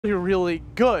really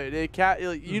good.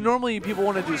 Normally people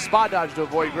want to do spot dodge to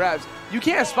avoid grabs. You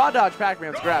can't spot dodge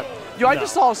PacMan's grab. Yo, I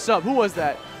just saw a sub. Who was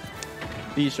that?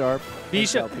 B-Sharp.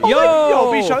 B-Sharp.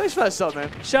 Yo, B-Sharp. Thanks for that sub, man.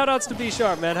 Shoutouts to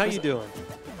B-Sharp, man. How you doing?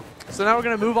 So now we're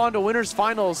going to move on to winners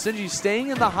finals. Sinji staying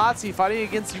in the hot seat, fighting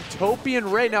against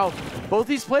Utopian Ray. Now, both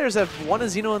these players have won a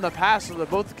Xeno in the past, so they're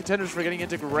both contenders for getting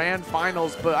into grand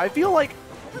finals. But I feel like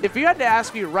if you had to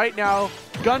ask me right now,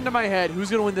 gun to my head, who's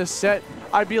going to win this set,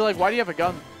 I'd be like, why do you have a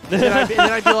gun? And then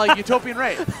I'd be like, Utopian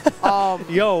Ray.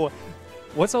 Yo,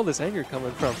 what's all this anger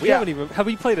coming from? We haven't even, have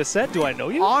we played a set? Do I know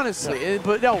you? Honestly,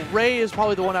 but no, Ray is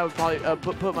probably the one I would probably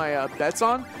put my bets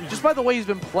on, just by the way he's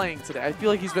been playing today. I feel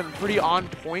like he's been pretty on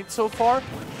point so far.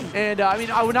 And I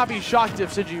mean, I would not be shocked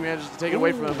if Sinji manages to take it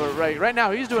away from him, but right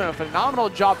now he's doing a phenomenal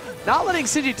job, not letting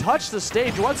Sinji touch the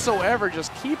stage whatsoever,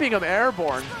 just keeping him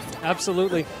airborne.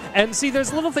 Absolutely. And see,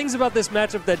 there's little things about this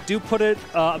matchup that do put it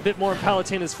a bit more in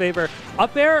Palutena's favor.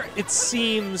 Up air, it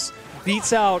seems,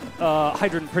 beats out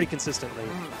Hydrant pretty consistently.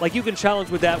 Like, you can challenge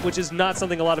with that, which is not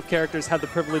something a lot of characters have the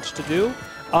privilege to do.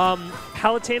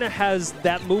 Palutena has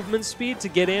that movement speed to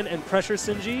get in and pressure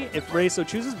Sinji if Ray so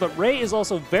chooses, but Ray is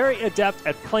also very adept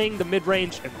at playing the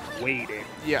mid-range and waiting.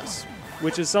 Yes.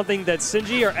 Which is something that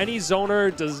Sinji or any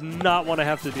zoner does not want to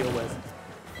have to deal with.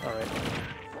 All right.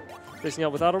 Facing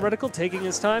out with auto reticle, taking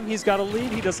his time. He's got a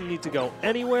lead. He doesn't need to go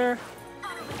anywhere.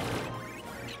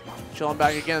 Chilling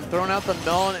back again, throwing out the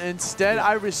melon. Instead,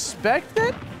 I respect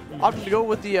it. Opting to go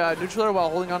with the neutral air while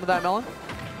holding onto that melon.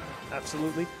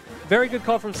 Absolutely. Very good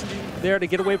call from Sinji there to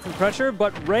get away from pressure,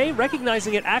 but Ray,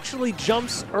 recognizing it, actually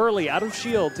jumps early out of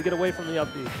shield to get away from the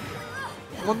up B.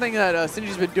 One thing that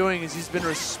Sinji's been doing is he's been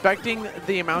respecting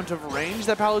the amount of range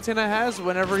that Palutena has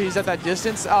whenever he's at that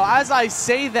distance. As I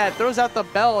say that, throws out the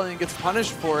bell and gets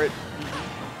punished for it.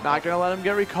 Not going to let him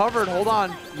get recovered. Hold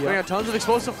on. We got tons of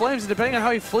explosive flames, and depending on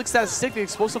how he flicks that stick, the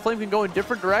explosive flame can go in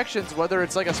different directions, whether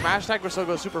it's like a smash attack where so it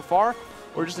goes super far,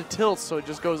 or just a tilt, so it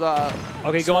just goes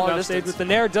okay, going off stage with the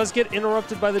Nair does get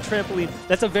interrupted by the trampoline.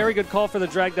 That's a very good call for the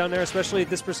drag down there, especially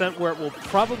at this percent where it will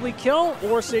probably kill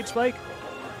or stage spike,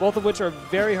 both of which are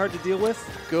very hard to deal with.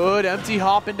 Good empty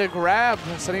hop into grab,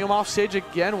 setting him off stage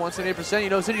again, 178%. You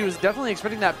know, Sinji was definitely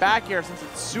expecting that back air since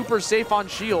it's super safe on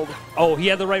shield. Oh, he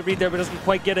had the right read there, but doesn't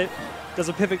quite get it. Does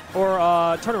a pivot or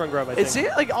turnaround grab, I think. It's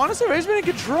like, honestly, Ray's been in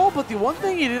control, but the one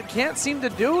thing he can't seem to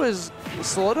do is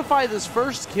solidify this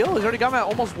first kill. He's already got him at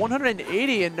almost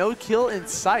 180 and no kill in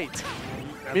sight.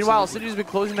 Absolutely. Meanwhile, Sinji's been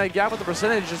closing that gap with the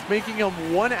percentage, just making him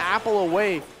one apple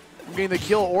away from getting the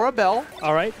kill or a bell.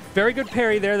 All right, very good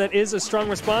parry there. That is a strong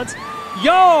response.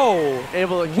 Yo!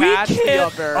 Able to catch the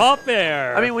up air. Up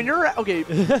air. I mean, when you're, okay,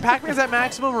 PacMan's at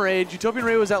maximum rage. Utopian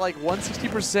Ray was at like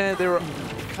 160%. They were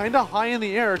kind of high in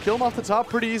the air. Kill him off the top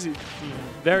pretty easy.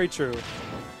 Very true.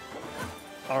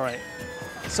 All right.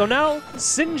 So now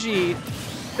Sinji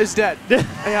is dead.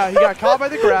 Yeah, he got caught by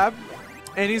the grab,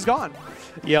 and he's gone.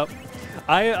 Yep.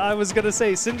 I was going to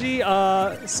say,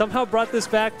 Sinji somehow brought this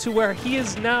back to where he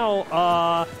is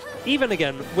now even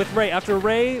again with Ray. After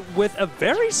Ray with a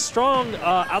very strong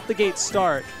out-the-gate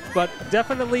start, but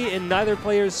definitely in neither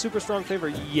player's super strong favor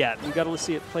yet. We got to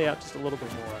see it play out just a little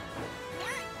bit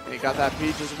more. He got that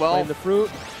peach as well. Playing the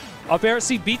fruit. Up air,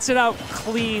 see, beats it out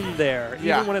clean there,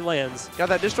 even when it lands. Got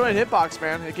that disjointed hitbox,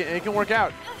 man. It can work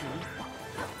out.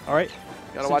 All right.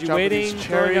 Gotta watch out waiting, for these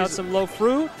throwing cherries. out some low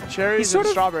fruit. Cherries and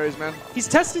strawberries, man. He's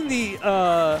testing the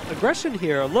aggression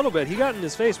here a little bit. He got in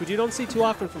his face, which you don't see too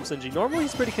often from Sinji. Normally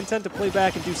he's pretty content to play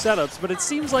back and do setups, but it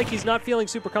seems like he's not feeling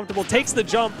super comfortable. Takes the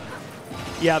jump.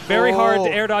 Yeah, very hard to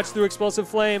air dodge through explosive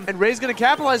flame. And Ray's going to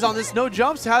capitalize on this. No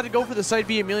jumps. Had to go for the side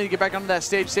B immediately to get back onto that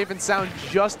stage, safe and sound,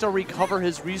 just to recover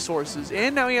his resources.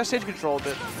 And now he has stage control a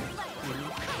bit.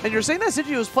 And you're saying that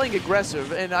Sinji was playing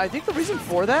aggressive, and I think the reason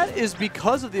for that is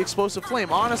because of the explosive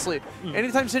flame, honestly.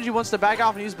 Anytime Sinji wants to back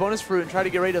off and use bonus fruit and try to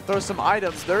get ready to throw some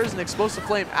items, there is an explosive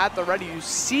flame at the ready. You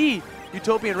see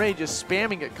Utopian Ray just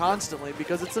spamming it constantly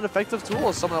because it's an effective tool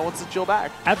as someone that wants to chill back.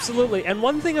 Absolutely. And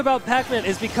one thing about PacMan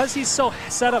is because he's so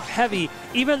setup heavy,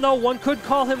 even though one could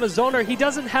call him a zoner, he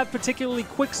doesn't have particularly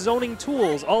quick zoning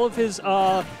tools. All of his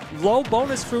low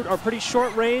bonus fruit are pretty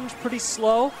short range, pretty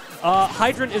slow.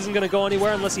 Hydrant isn't going to go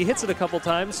anywhere unless he hits it a couple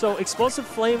times. So explosive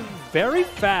flame very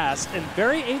fast and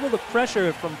very able to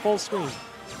pressure from full screen.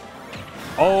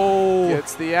 Oh.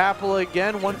 Gets the apple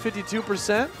again,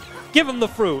 152%. Give him the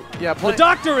fruit. Yeah, the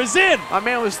doctor is in. My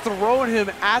man was throwing him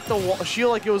at the wall,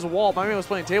 shield like it was a wall. My man was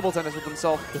playing table tennis with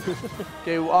himself.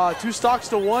 Okay, 2 stocks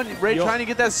to 1. Ray trying to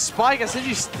get that spike.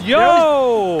 Sinji.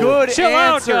 Good chill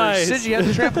answer. Out, guys. Sinji had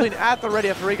the trampoline at the ready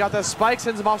after Ray got that spike.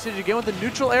 Sends him off stage again with the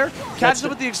neutral air. Catches him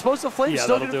with the explosive flame. Yeah,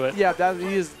 that'll do it. Yeah,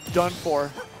 he is done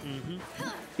for.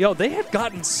 Yo, they had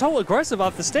gotten so aggressive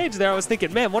off the stage there. I was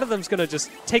thinking, man, one of them's going to just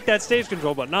take that stage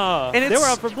control, but nah, and they were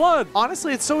out for blood.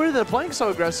 Honestly, it's so weird they're playing so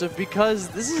aggressive because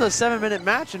this is a 7-minute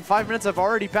match and 5 minutes have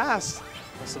already passed.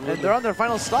 Absolutely. And they're on their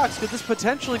final stocks. Could this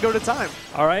potentially go to time?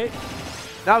 All right.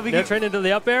 Now we They're trained into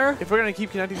the up air. If we're going to keep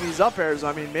connecting these up airs,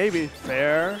 I mean, maybe.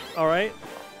 Fair. All right.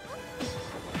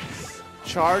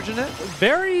 Charging it.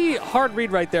 Very hard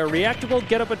read right there. Reactable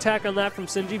get-up attack on that from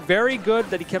Sinji. Very good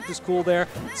that he kept his cool there,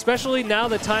 especially now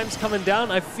that time's coming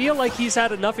down. I feel like he's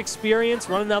had enough experience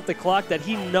running out the clock that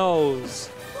he knows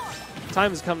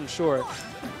time is coming short.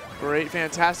 Great,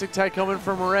 fantastic tech coming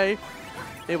from Ray.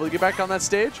 Able to get back on that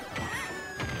stage.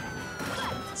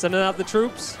 Sending out the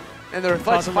troops. And the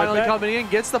reflex finally right coming in.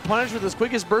 Gets the punish with his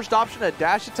quickest burst option, a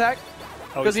dash attack.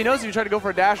 Because he knows if you try to go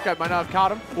for a dash guy, might not have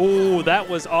caught him. Ooh, that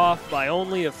was off by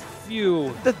only a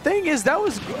few. The thing is, that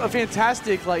was a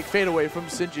fantastic fadeaway from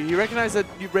Sinji. He recognized that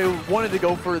Ray wanted to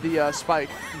go for the spike.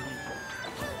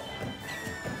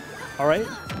 All right.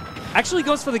 Actually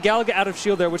goes for the Galaga out of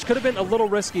shield there, which could have been a little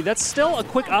risky. That's still a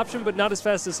quick option, but not as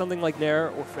fast as something like Nair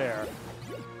or Fair.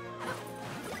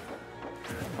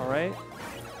 All right.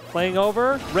 Playing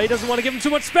over. Ray doesn't want to give him too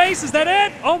much space. Is that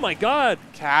it? Oh, my God.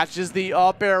 Catches the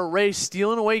up air. Ray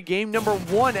stealing away game number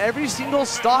 1. Every single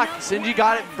stock, Sinji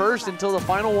got it first until the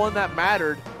final one that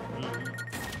mattered.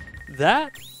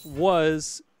 That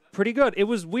was pretty good. It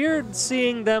was weird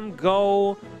seeing them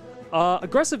go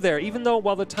aggressive there, even though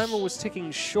while the timer was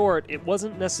ticking short, it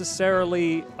wasn't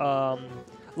necessarily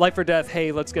life or death.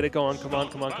 Hey, let's get it going. Come on,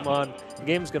 come on, come on. The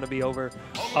game's going to be over.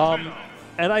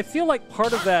 And I feel like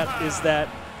part of that is that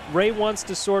Ray wants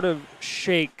to sort of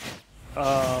shake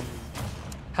how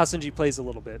Sinji plays a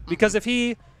little bit. Because if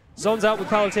he zones out with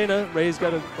Palutena, Ray's got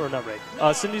to, or not Ray,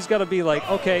 Sinji's got to be like,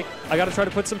 okay, I got to try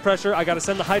to put some pressure. I got to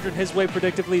send the Hydrant his way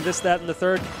predictably, this, that, and the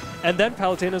third. And then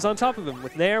Palutena's on top of him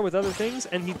with Nair, with other things,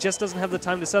 and he just doesn't have the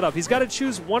time to set up. He's got to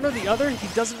choose one or the other.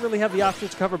 He doesn't really have the option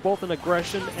to cover both an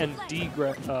aggression and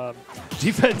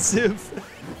defensive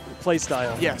play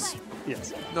style. Yes.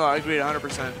 Yes. No, I agree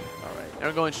 100%. And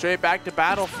we're going straight back to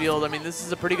Battlefield. I mean, this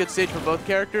is a pretty good stage for both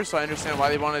characters, so I understand why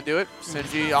they want to do it.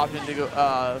 Sinji opting to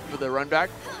go for the run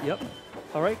back. Yep.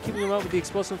 All right, keeping him out with the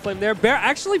explosive flame there. Bear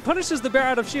actually punishes the bear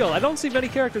out of shield. I don't see many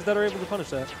characters that are able to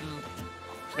punish that.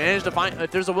 Managed to find,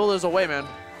 if there's a will, there's a way, man.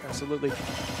 Absolutely.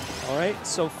 All right,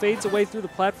 so fades away through the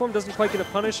platform, doesn't quite get a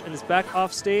punish, and is back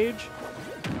off stage.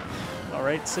 All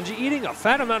right, Sinji eating a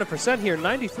fat amount of percent here,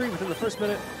 93 within the first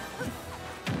minute.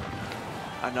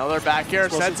 Another back air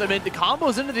sets him into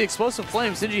combos into the explosive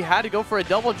flame. Sinji had to go for a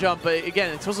double jump, but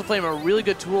again, explosive flame a really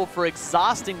good tool for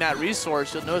exhausting that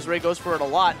resource. You'll notice Ray goes for it a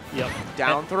lot. Yep.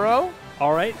 Down throw.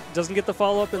 All right, doesn't get the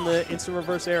follow-up in the instant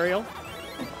reverse aerial.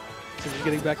 Sinji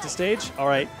getting back to stage. All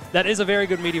right, that is a very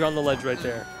good meteor on the ledge right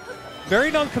there. Very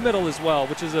non-committal as well,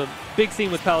 which is a big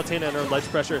theme with Palutena and her ledge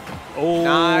pressure. Oh,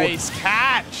 nice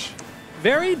catch.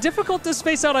 Very difficult to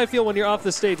space out, I feel, when you're off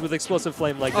the stage with explosive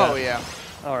flame like that. Oh, yeah.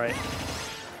 All right.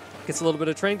 Gets a little bit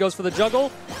of train, goes for the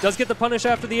juggle. Does get the punish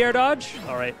after the air dodge.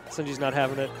 All right, Sinji's not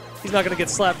having it. He's not going to get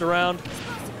slapped around.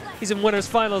 He's in winners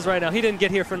finals right now. He didn't get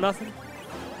here for nothing.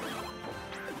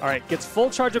 All right, gets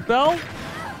full charge of Bell.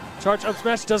 Charge up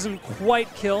smash doesn't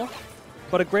quite kill,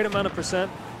 but a great amount of percent.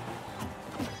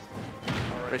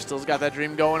 Ray still's got that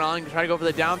dream going on. Try to go for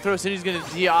the down throw. Sinji's going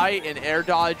to DI and air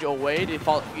dodge away to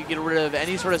get rid of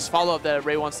any sort of follow-up that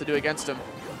Ray wants to do against him.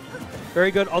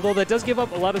 Very good, although that does give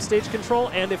up a lot of stage control,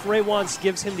 and if Ray wants,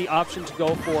 gives him the option to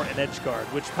go for an edge guard,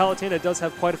 which Palutena does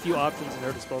have quite a few options in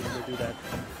her disposal to do that.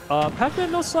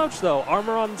 PacMan no slouch, though.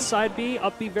 Armor on side B,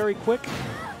 up B very quick.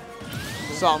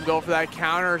 Saw him go for that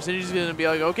counter. Sinji's going to be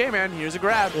like, okay, man, here's a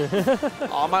grab.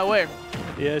 On my way.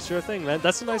 Yeah, sure thing, man.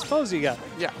 That's a nice pose you got.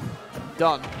 Yeah,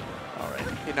 done. All right.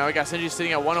 Okay, now we got Sinji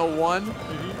sitting at 101.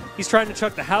 He's trying to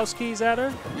chuck the house keys at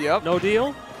her. Yep. No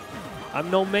deal. I'm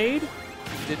no maid.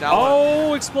 Did not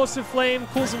oh, explosive flame.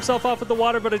 Cools himself off with the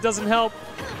water, but it doesn't help.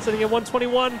 Sitting at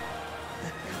 121.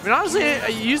 I mean, honestly,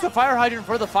 you use the fire hydrant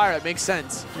for the fire. It makes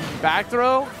sense. Back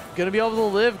throw, going to be able to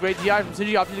live. Great DI from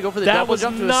Sinji, opting to go for the double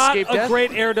jump to escape death. That was not a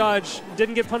great air dodge.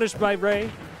 Didn't get punished by Ray.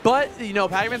 But, you know,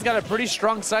 PacMan's got a pretty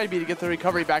strong side B to get the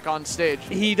recovery back on stage.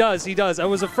 He does, he does. I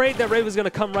was afraid that Ray was going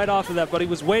to come right off of that, but he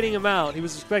was waiting him out. He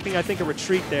was expecting, I think, a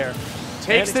retreat there.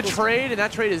 Takes the trade, and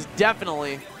that trade is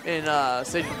definitely in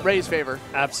Ray's favor.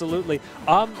 Absolutely.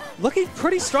 Looking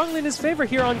pretty strongly in his favor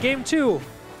here on game 2.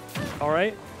 All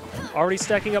right. Already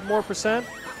stacking up more percent.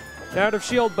 Out of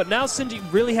shield, but now Sinji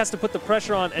really has to put the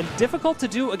pressure on, and difficult to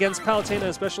do against Palutena,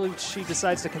 especially if she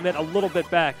decides to commit a little bit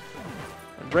back.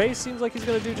 And Ray seems like he's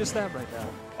going to do just that right now.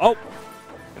 Oh!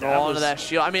 And all into that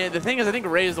shield. I mean, the thing is, I think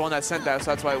Ray is the one that sent that,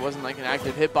 so that's why it wasn't like an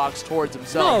active hitbox towards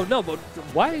himself. No, but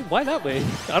why that way?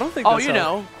 I don't think. Oh, that's you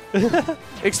know.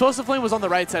 Explosive Flame was on the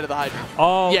right side of the hydrant.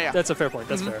 Oh, yeah. That's a fair point.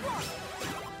 That's fair.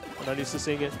 I'm not used to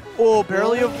seeing it. Oh,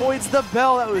 barely avoids the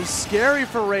bell. That was scary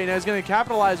for Ray. Now he's going to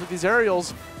capitalize with these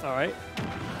aerials. All right.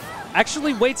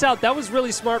 Actually waits out. That was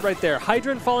really smart right there.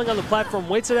 Hydrant falling on the platform,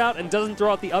 waits it out, and doesn't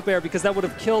throw out the up air because that would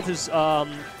have killed his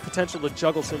potential to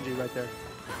juggle Sinji right there.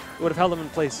 It would have held him in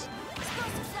place.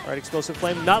 All right, Explosive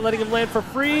Flame, not letting him land for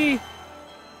free.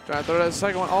 Trying to throw that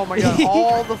second one. Oh, my God.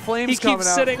 All the flames coming out. He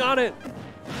keeps sitting on it.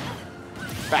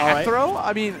 Back throw?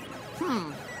 I mean,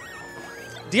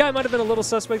 DI might have been a little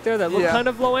suspect there. That looked kind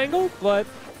of low angle, but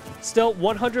still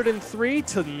 103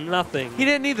 to nothing. He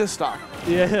didn't need this stock.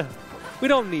 Yeah. We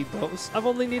don't need those. I've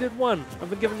only needed one. I've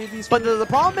been giving you these. But the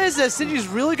problem is that Sinji's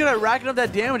really good at racking up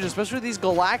that damage, especially with these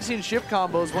Galaxian shift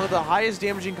combos, one of the highest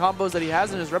damaging combos that he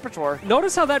has in his repertoire.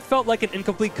 Notice how that felt like an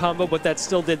incomplete combo, but that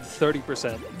still did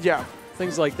 30%. Yeah.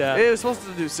 Things like that. It was supposed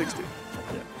to do 60.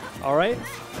 Yeah. All right.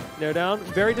 Nair down.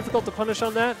 Very difficult to punish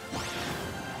on that.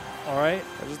 All right.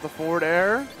 There's the forward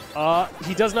air.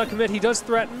 He does not commit. He does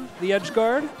threaten the edge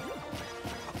guard.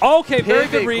 Okay, very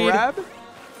good read. Grab.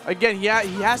 Again, he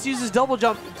has to use his double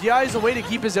jump. DI is a way to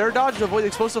keep his air dodge to avoid the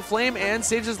Explosive Flame and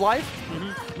saves his life.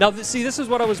 Now, see, this is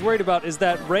what I was worried about, is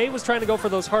that Ray was trying to go for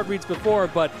those hard reads before,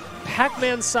 but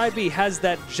PacMan's side B has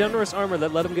that generous armor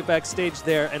that let him get backstage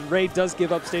there, and Ray does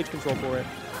give up stage control for it,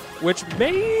 which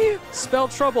may spell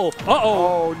trouble.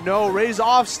 Uh-oh. Oh, no. Ray's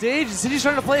off stage. Sinji's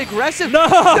trying to play aggressive. No!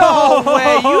 No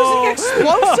way. Using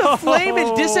Explosive Flame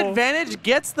and disadvantage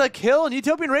gets the kill, and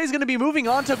Utopian Ray's going to be moving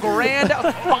on to Grand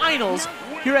Finals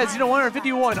here at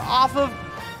Xeno151 off of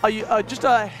just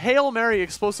a Hail Mary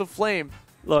Explosive Flame.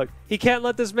 Look, he can't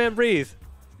let this man breathe.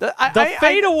 The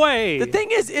fade away. The thing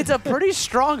is, it's a pretty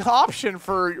strong option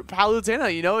for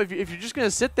Palutena. You know, if you're just going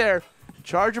to sit there,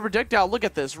 charge a projectile, look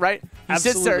at this, right? He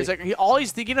sits there. It's like all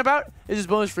he's thinking about is his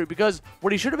bonus free, because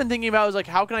what he should have been thinking about is like,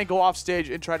 how can I go off stage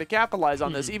and try to capitalize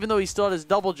on this, even though he still had his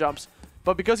double jumps.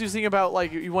 But because he was thinking about,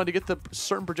 like, you wanted to get the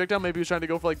certain projectile, maybe he was trying to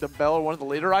go for, like, the bell or one of the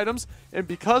later items. And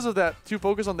because of that, to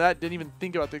focus on that, didn't even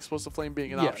think about the Explosive Flame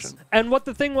being an option. And what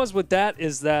the thing was with that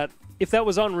is that if that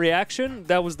was on reaction,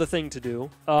 that was the thing to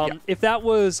do. If that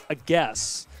was a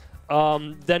guess,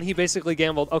 then he basically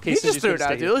gambled, okay, he Sinji's just threw it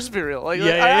out, dude. Let's be real. Like,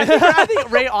 I think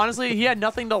Ray, honestly, he had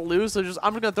nothing to lose, so I'm just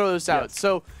going to throw this out.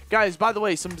 So, guys, by the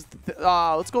way,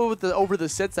 let's go with the over the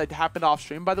sits that happened off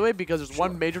stream, by the way, because there's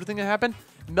one major thing that happened.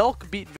 Milk beat